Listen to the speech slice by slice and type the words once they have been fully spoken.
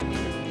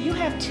You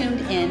have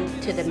tuned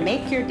in to the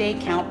Make Your Day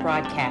Count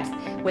broadcast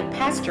with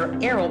Pastor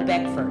Errol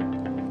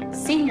Beckford,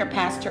 Senior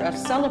Pastor of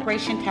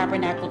Celebration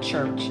Tabernacle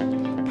Church,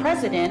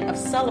 President of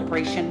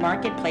Celebration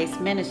Marketplace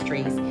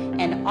Ministries,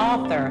 and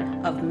author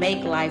of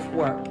Make Life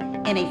Work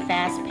in a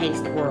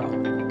Fast-Paced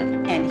World.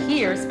 And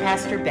here's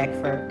Pastor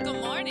Beckford. Good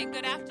morning,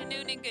 good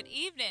afternoon, and good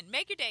evening.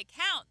 Make your day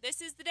count.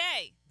 This is the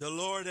day the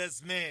Lord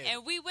has made.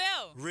 and we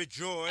will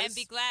Rejoice and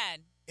be glad.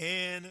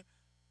 in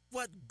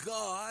what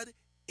God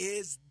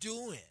is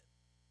doing.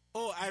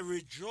 Oh, I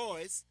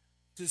rejoice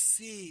to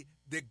see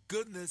the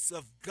goodness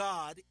of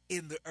God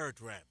in the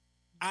earth realm.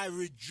 I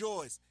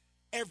rejoice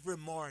every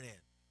morning.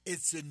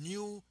 It's a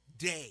new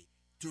day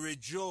to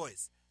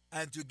rejoice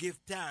and to give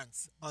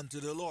thanks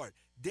unto the Lord.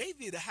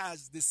 David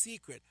has the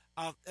secret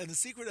and the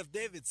secret of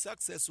David's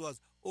success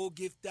was, oh,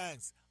 give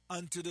thanks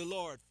unto the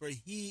Lord, for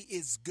he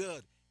is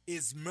good.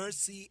 His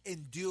mercy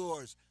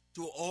endures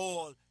to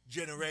all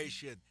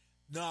generation.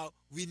 Now,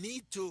 we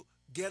need to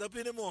get up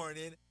in the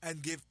morning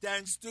and give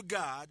thanks to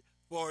God,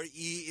 for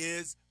he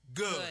is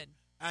good.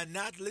 And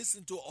not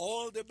listen to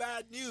all the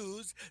bad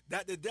news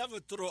that the devil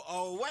throw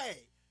our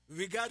way.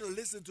 We got to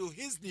listen to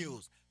his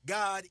news.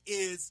 God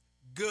is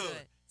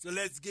good. So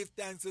let's give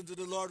thanks unto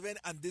the Lord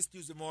on this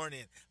Tuesday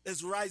morning.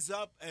 Let's rise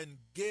up and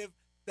give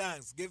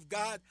thanks. Give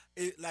God,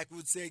 like we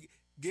would say,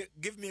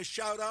 give me a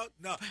shout out.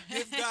 No,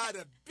 give God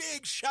a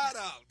big shout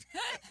out.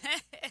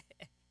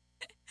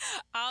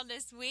 All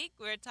this week,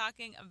 we're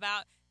talking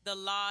about the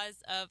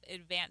laws of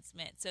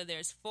advancement. So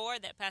there's 4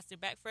 that Pastor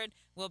Beckford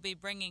will be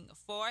bringing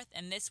forth.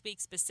 And this week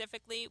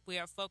specifically, we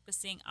are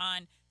focusing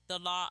on the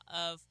law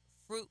of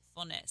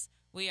fruitfulness.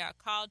 We are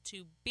called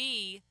to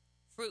be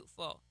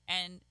fruitful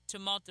and to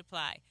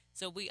multiply.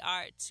 So we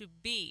are to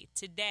be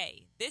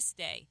today, this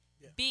day,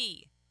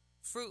 be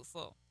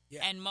fruitful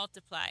and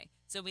multiply.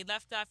 So we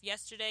left off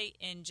yesterday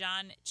in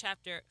John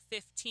chapter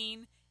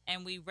 15,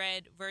 and we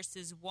read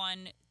verses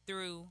 1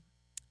 through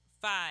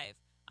 5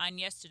 on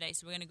yesterday.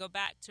 So we're going to go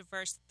back to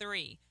verse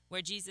 3,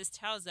 where Jesus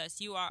tells us,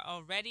 you are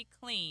already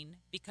clean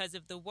because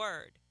of the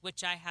word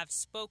which I have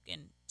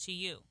spoken to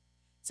you.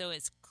 So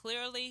it's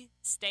clearly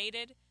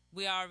stated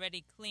we are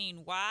already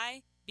clean.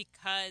 Why?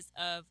 Because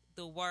of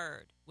the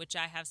word which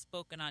I have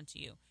spoken unto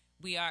you.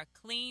 We are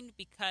clean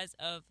because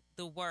of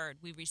the word.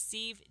 We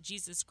receive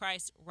Jesus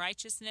Christ's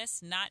righteousness,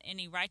 not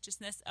any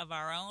righteousness of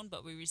our own,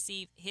 but we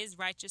receive his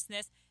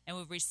righteousness, and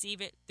we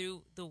receive it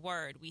through the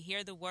word. We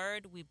hear the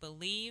word, we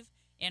believe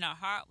in our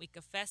heart, we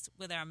confess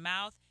with our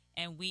mouth,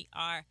 and we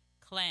are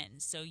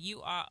cleansed. So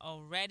you are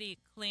already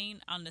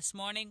clean on this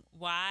morning.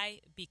 Why?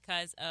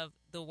 Because of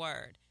the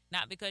word.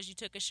 Not because you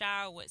took a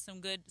shower with some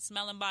good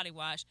smelling body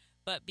wash,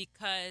 but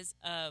because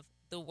of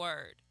the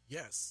word.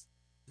 Yes,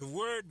 the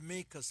word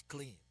make us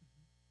clean.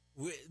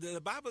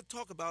 The Bible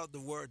talk about the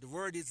word. The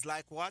word is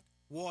like what?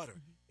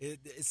 Water.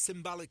 It's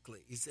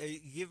symbolically.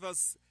 It give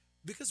us,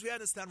 because we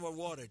understand what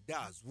water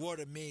does.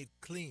 Water made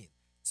clean.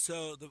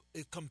 So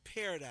it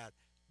compare that.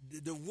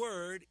 The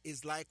word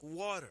is like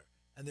water.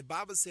 And the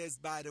Bible says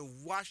by the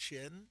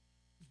washing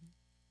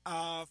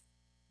of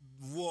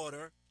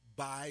water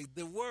by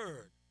the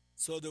word.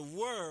 So the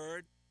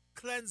word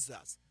cleanses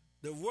us.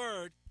 The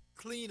word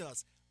clean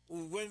us.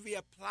 When we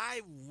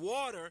apply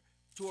water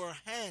to our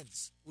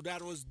hands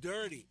that was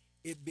dirty,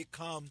 it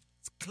becomes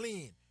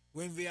clean.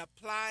 When we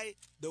apply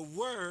the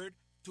word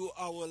to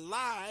our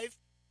life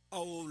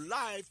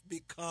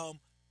become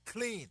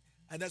clean.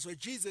 And that's what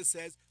Jesus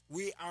says,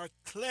 we are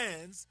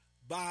cleansed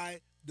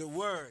by the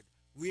word.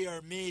 We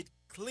are made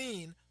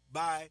clean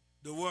by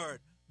the word.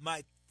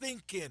 My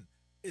thinking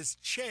is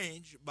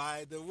changed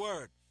by the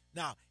word.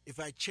 Now, if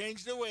I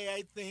change the way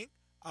I think,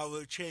 I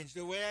will change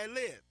the way I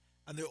live.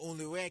 And the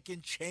only way I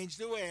can change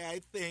the way I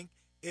think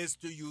is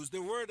to use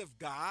the word of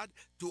God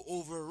to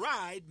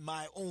override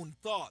my own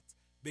thoughts.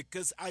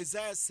 Because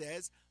Isaiah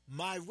says,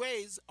 my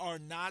ways are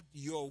not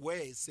your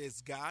ways,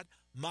 says God.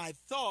 My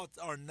thoughts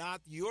are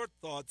not your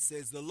thoughts,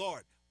 says the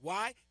Lord.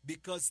 Why?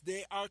 Because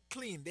they are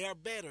clean, they are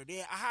better,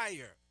 they are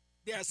higher,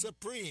 they are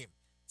supreme.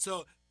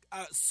 So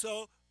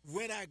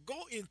when I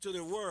go into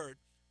the word,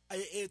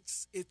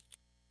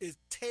 it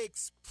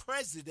takes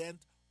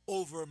precedent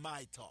over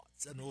my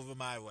thoughts and over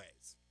my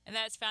ways. And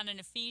that's found in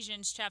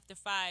Ephesians chapter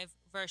 5,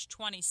 verse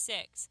 26.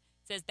 It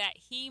says that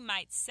he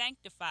might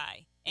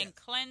sanctify and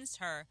cleanse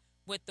her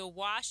with the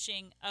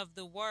washing of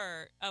the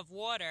word of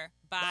water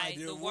by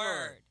the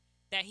word,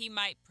 that he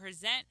might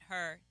present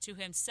her to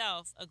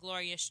himself a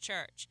glorious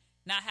church,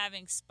 not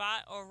having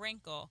spot or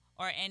wrinkle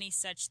or any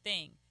such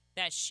thing,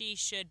 that she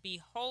should be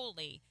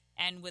holy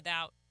and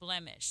without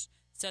blemish.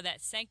 So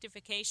that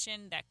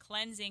sanctification, that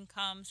cleansing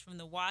comes from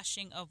the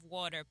washing of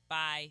water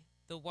by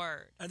the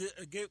word. And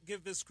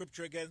give the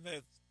scripture again.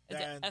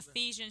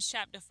 Ephesians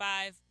chapter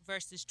 5,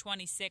 verses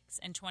 26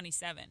 and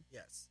 27.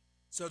 Yes.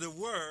 So the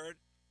word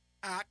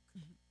act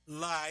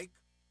like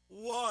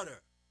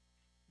water.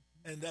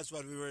 And that's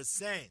what we were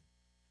saying.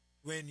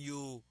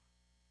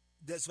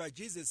 That's why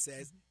Jesus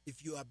says,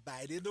 if you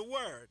abide in the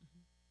word,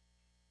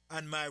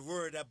 and my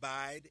word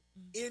abide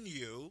in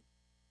you,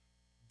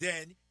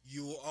 then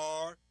you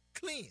are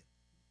clean.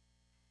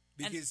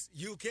 because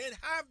you can't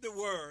have the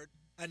word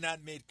and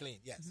not made clean.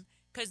 Yes.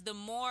 Because the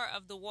more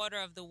of the water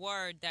of the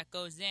word that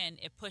goes in,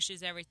 it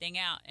pushes everything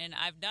out. And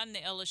I've done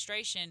the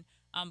illustration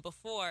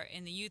before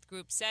in the youth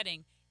group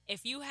setting.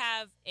 If you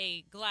have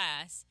a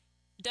glass,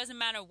 it doesn't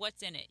matter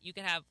what's in it. You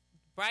can have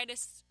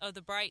brightest of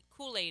the bright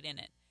Kool-Aid in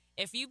it.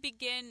 If you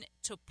begin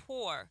to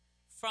pour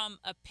from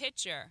a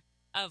pitcher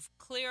of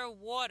clear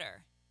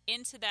water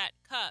into that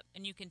cup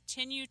and you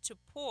continue to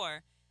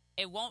pour,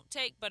 it won't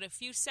take but a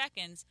few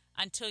seconds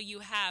until you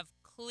have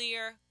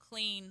clear,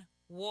 clean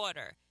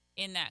water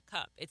in that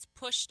cup. It's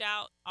pushed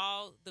out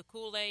all the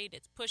Kool-Aid.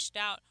 It's pushed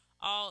out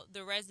all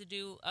the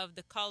residue of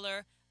the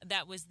color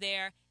that was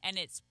there, and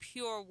it's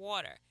pure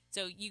water.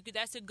 So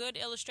that's a good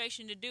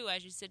illustration to do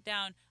as you sit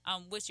down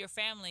with your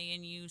family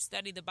and you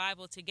study the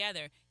Bible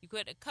together. You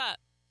put a cup,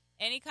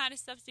 any kind of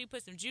substance, you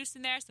put some juice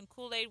in there, some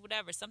Kool-Aid,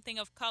 whatever, something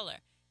of color.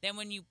 Then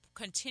when you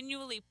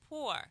continually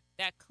pour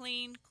that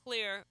clean,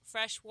 clear,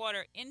 fresh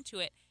water into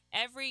it,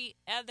 every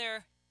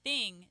other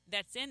thing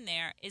that's in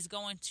there is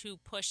going to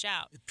push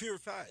out. It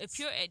purifies.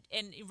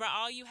 And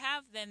all you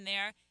have then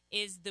there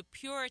is the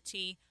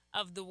purity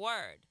of the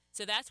word.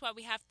 So that's why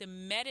we have to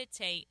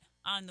meditate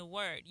on the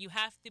word. You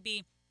have to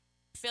be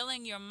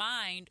filling your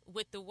mind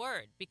with the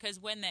word, because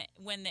when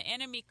the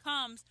enemy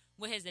comes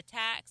with his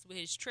attacks, with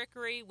his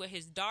trickery, with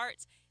his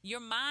darts, your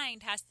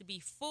mind has to be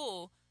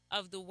full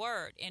of the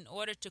word in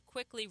order to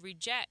quickly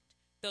reject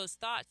those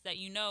thoughts that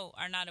you know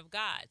are not of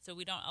God, so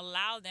we don't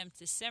allow them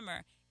to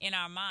simmer in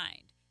our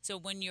mind. So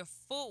when you're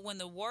full, when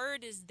the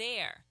word is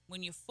there,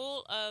 when you're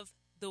full of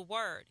the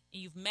word,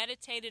 you've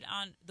meditated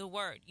on the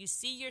word, you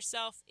see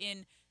yourself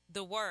in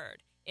the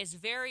word, it's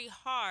very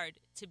hard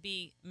to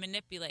be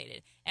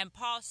manipulated. And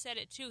Paul said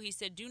it too. He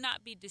said, do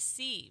not be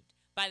deceived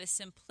by the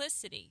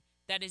simplicity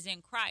that is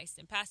in Christ.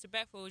 And Pastor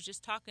Beckford was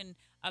just talking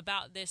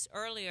about this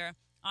earlier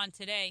on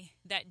today,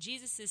 that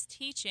Jesus'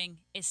 teaching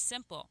is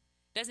simple.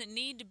 Doesn't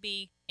need to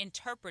be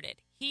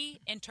interpreted. He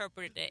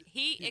interpreted it.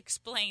 He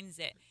explains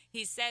it.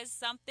 He says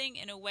something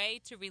in a way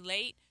to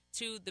relate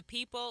to the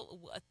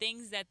people,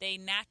 things that they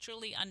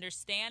naturally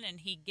understand,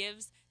 and he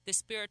gives the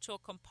spiritual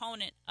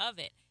component of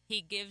it.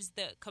 He gives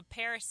the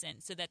comparison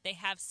so that they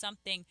have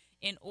something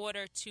in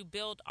order to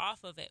build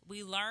off of it.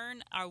 We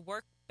learn our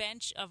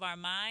workbench of our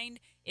mind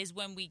is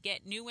when we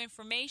get new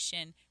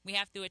information, we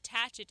have to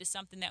attach it to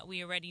something that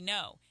we already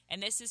know.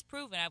 And this is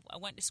proven. I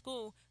went to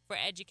school for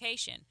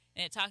education,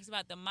 and it talks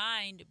about the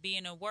mind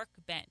being a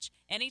workbench.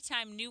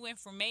 Anytime new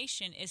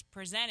information is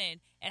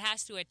presented, it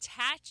has to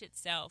attach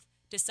itself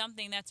to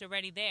something that's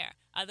already there.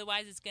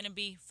 Otherwise, it's going to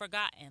be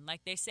forgotten.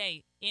 Like they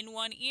say, in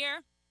one ear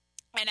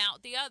and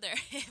out the other,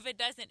 if it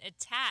doesn't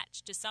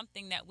attach to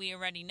something that we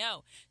already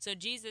know. So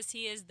Jesus,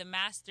 he is the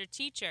master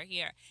teacher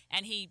here,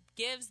 and he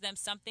gives them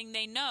something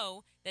they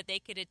know that they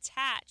could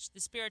attach the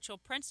spiritual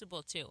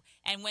principle to.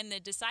 And when the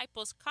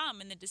disciples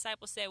come and the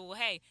disciples say, well,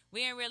 hey, we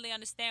didn't really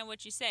understand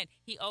what you said,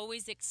 he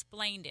always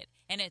explained it.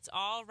 And it's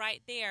all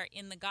right there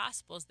in the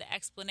Gospels, the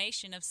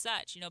explanation of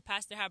such. You know,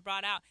 Pastor had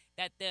brought out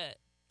that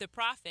the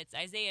prophets,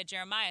 Isaiah,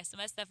 Jeremiah, some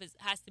of that stuff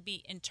has to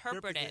be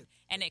interpreted,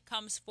 and it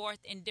comes forth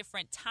in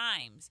different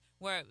times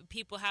where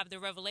people have the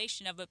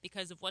revelation of it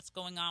because of what's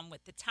going on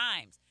with the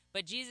times.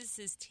 But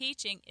Jesus'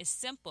 teaching is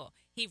simple.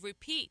 He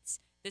repeats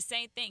the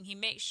same thing. He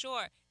makes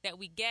sure that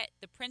we get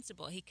the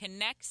principle. He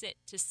connects it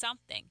to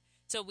something.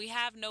 So we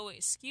have no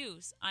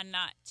excuse on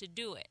not to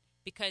do it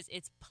because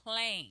it's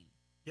plain.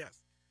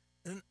 Yes.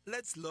 And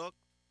let's look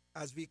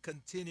as we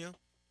continue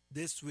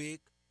this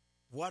week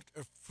what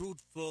a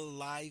fruitful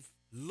life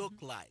look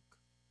like,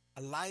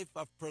 a life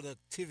of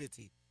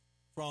productivity,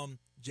 from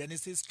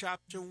Genesis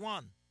chapter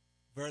 1,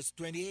 verse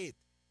 28.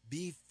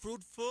 Be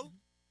fruitful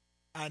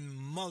and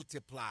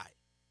multiply.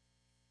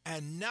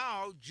 And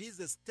now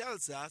Jesus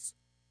tells us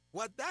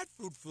what that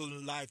fruitful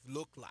life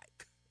looked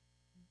like,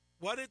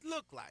 what it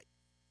looked like.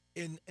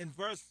 In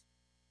verse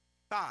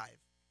 5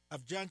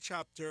 of John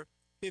chapter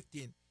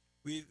 15,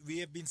 we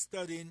have been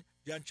studying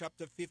John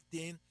chapter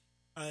 15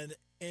 and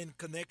in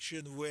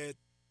connection with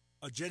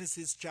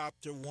Genesis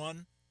chapter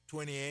 1,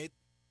 28,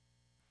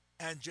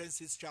 and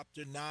Genesis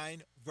chapter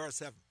 9, verse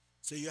 7.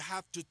 So you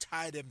have to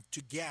tie them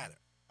together,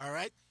 all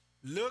right?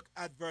 Look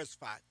at verse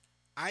 5.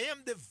 I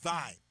am the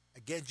vine.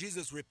 Again,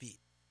 Jesus repeat,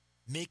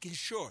 making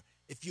sure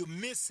if you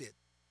miss it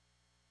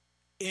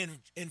in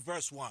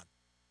verse 1.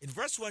 In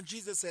verse 1,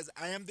 Jesus says,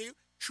 I am the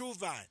true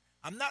vine.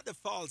 I'm not the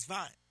false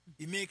vine.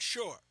 He makes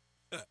sure.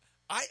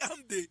 I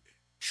am the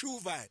true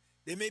vine.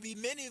 There may be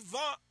many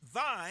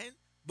vine,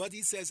 but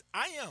he says,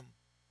 I am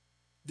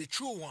the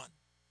true one.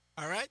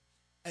 All right?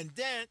 And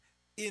then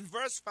in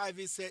verse 5,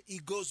 he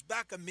goes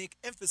back and make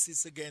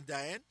emphasis again,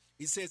 Diane.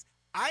 He says,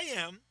 I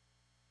am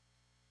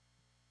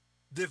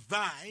the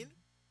vine.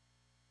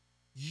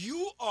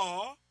 You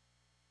are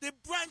the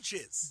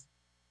branches.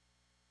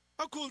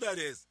 How cool that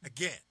is.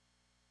 Again,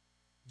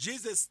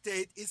 Jesus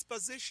stated his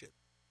position.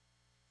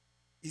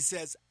 He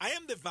says, I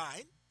am the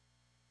vine.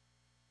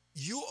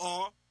 You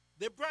are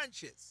the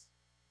branches.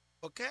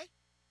 Okay?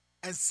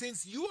 And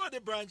since you are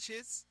the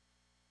branches,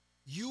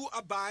 you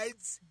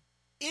abides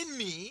in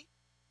me, and I in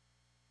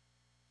you.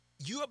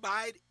 you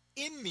abide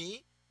in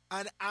me,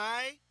 and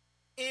I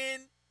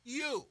in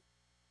you.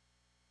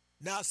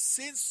 Now,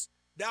 since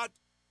that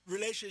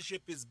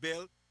relationship is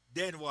built,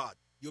 then what?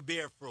 You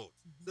bear fruit.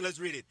 So let's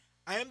read it.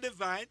 I am the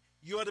vine,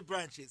 you are the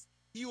branches.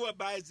 He who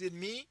abides in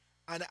me,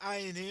 and I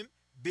in him,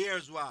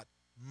 bears what?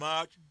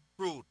 Much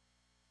fruit.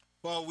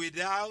 For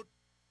without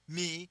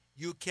me,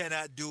 you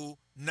cannot do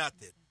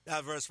nothing.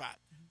 That's verse 5.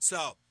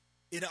 So,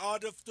 in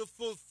order to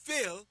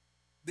fulfill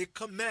the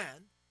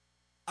command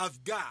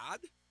of God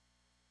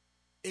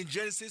in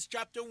Genesis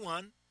chapter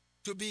 1,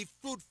 to be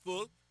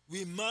fruitful,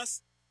 we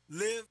must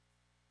live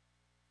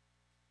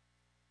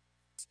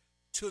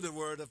to the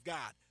word of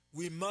God.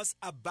 We must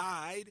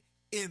abide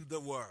in the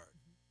word.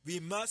 We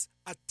must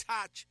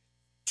attach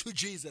to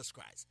Jesus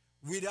Christ.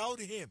 Without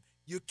him,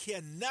 you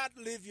cannot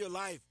live your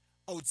life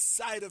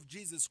outside of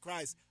Jesus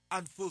Christ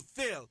and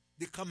fulfill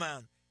the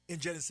command in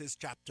Genesis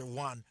chapter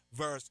 1,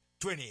 verse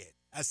 28.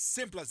 As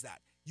simple as that.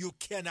 You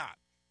cannot.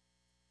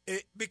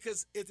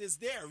 Because it is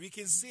there. We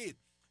can see it.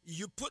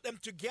 You put them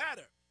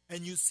together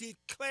and you see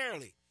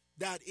clearly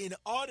that in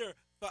order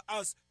for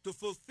us to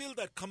fulfill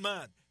that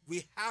command,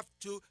 we have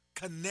to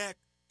connect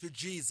to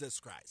Jesus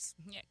Christ.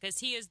 Yeah, because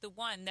he is the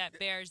one that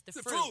bears the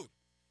fruit.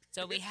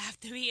 So we have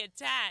to be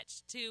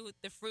attached to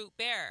the fruit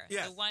bearer,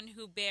 yes. the one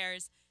who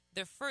bears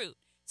the fruit.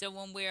 So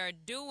when we are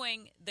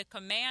doing the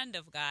command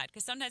of God,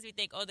 because sometimes we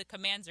think, oh, the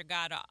commands of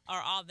God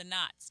are all the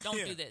knots.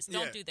 Don't do this.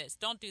 Don't do this.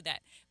 Don't do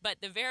that. But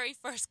the very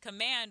first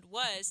command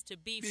was to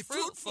be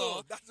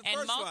fruitful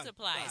and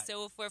multiply. Right.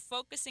 So if we're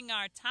focusing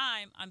our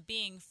time on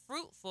being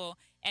fruitful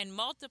and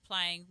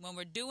multiplying, when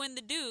we're doing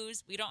the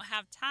do's, we don't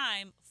have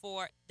time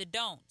for the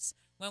don'ts.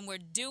 When we're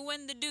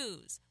doing the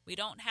do's, we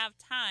don't have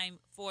time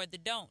for the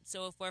don'ts.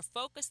 So if we're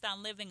focused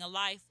on living a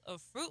life of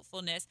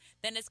fruitfulness,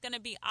 then it's going to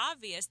be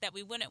obvious that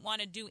we wouldn't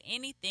want to do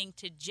anything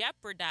to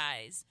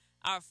jeopardize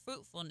our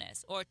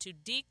fruitfulness or to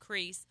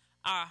decrease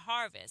our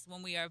harvest.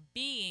 When we are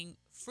being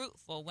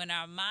fruitful, when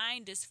our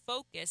mind is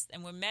focused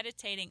and we're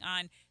meditating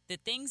on the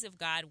things of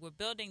God, we're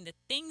building the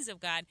things of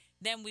God,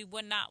 then we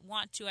would not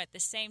want to at the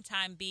same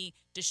time be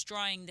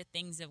destroying the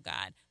things of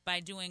God by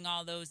doing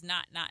all those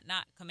not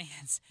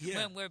commands. Yeah.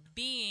 When we're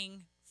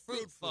being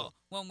fruitful,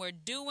 when we're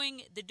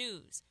doing the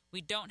do's,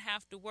 we don't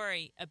have to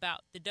worry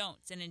about the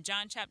don'ts. And in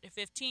John chapter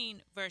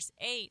 15, verse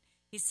 8,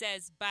 he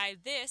says, by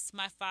this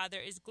my Father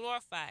is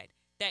glorified,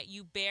 that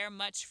you bear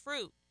much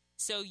fruit,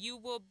 so you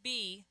will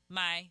be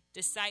my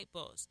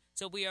disciples.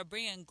 So we are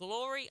bringing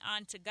glory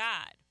unto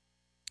God.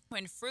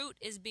 When fruit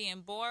is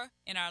being born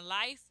in our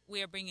life,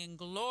 we are bringing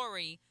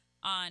glory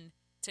on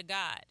to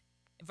God.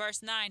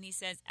 Verse 9, he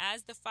says,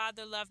 as the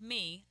Father loved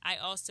me, I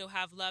also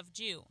have loved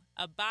you.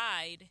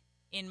 Abide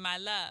in my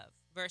love.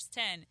 Verse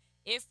 10,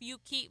 if you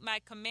keep my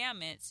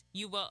commandments,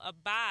 you will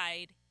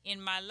abide in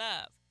my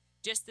love,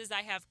 just as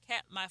I have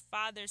kept my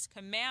Father's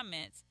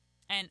commandments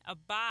and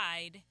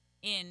abide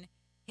in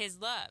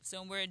his love. So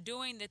when we're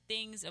doing the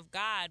things of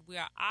God, we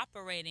are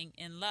operating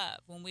in love.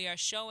 When we are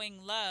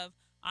showing love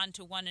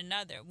onto one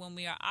another, when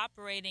we are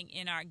operating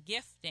in our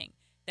gifting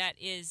that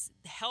is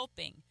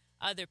helping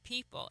other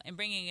people and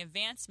bringing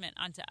advancement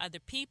onto other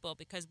people,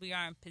 because we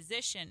are in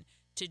position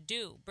to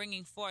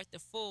bringing forth the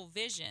full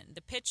vision,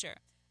 the picture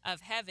of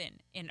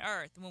heaven and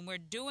earth. When we're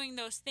doing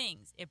those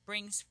things, it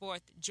brings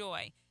forth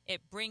joy.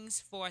 It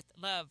brings forth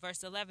love.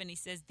 Verse 11, he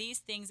says, these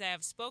things I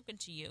have spoken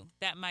to you,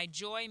 that my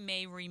joy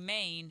may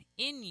remain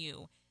in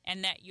you,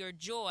 and that your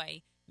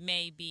joy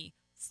may be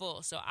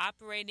full. So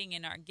operating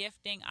in our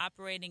gifting,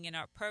 operating in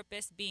our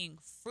purpose, being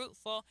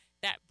fruitful,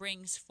 that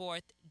brings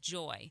forth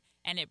joy,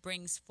 and it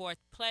brings forth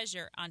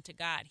pleasure unto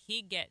God.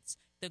 He gets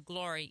the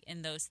glory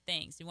in those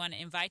things. We want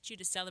to invite you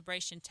to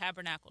Celebration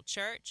Tabernacle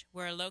Church.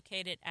 We're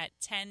located at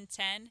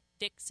 1010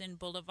 Dixon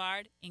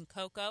Boulevard in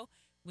Cocoa.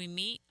 We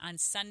meet on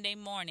Sunday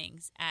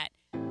mornings at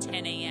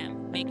 10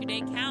 a.m. Make your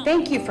day count.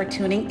 Thank you for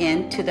tuning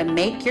in to the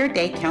Make Your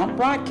Day Count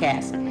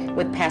broadcast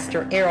with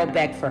Pastor Errol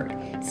Beckford,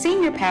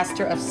 Senior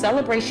Pastor of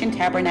Celebration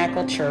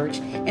Tabernacle Church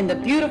in the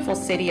beautiful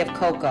city of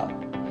Cocoa.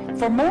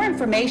 For more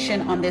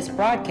information on this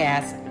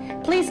broadcast,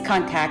 please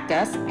contact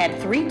us at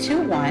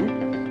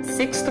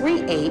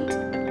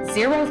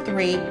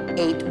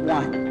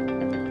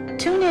 321-638-0381.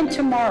 Tune in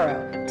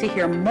tomorrow to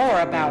hear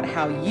more about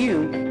how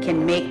you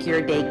can make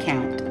your day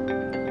count.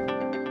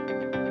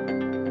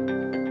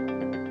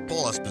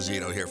 Paul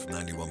Esposito here from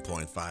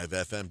 91.5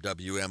 FM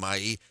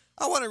WMIE.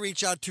 I want to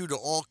reach out to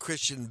all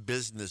Christian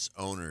business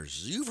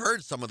owners. You've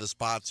heard some of the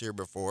spots here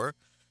before.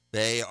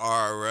 They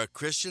are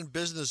Christian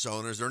business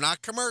owners. They're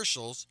not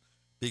commercials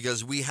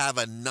because we have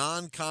a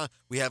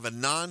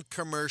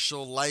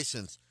non-commercial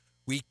license.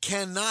 We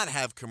cannot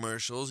have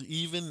commercials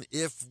even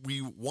if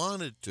we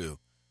wanted to,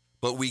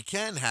 but we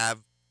can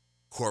have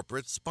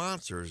corporate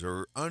sponsors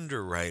or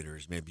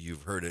underwriters. Maybe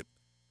you've heard it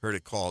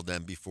called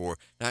them before.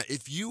 Now,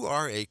 if you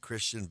are a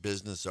Christian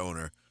business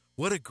owner,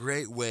 what a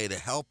great way to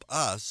help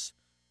us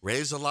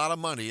raise a lot of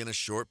money in a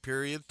short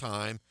period of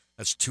time.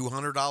 That's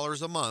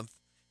 $200 a month.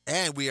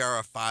 And we are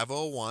a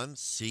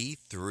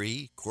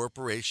 501c3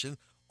 corporation.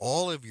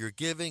 All of your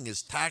giving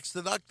is tax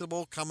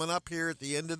deductible coming up here at the end of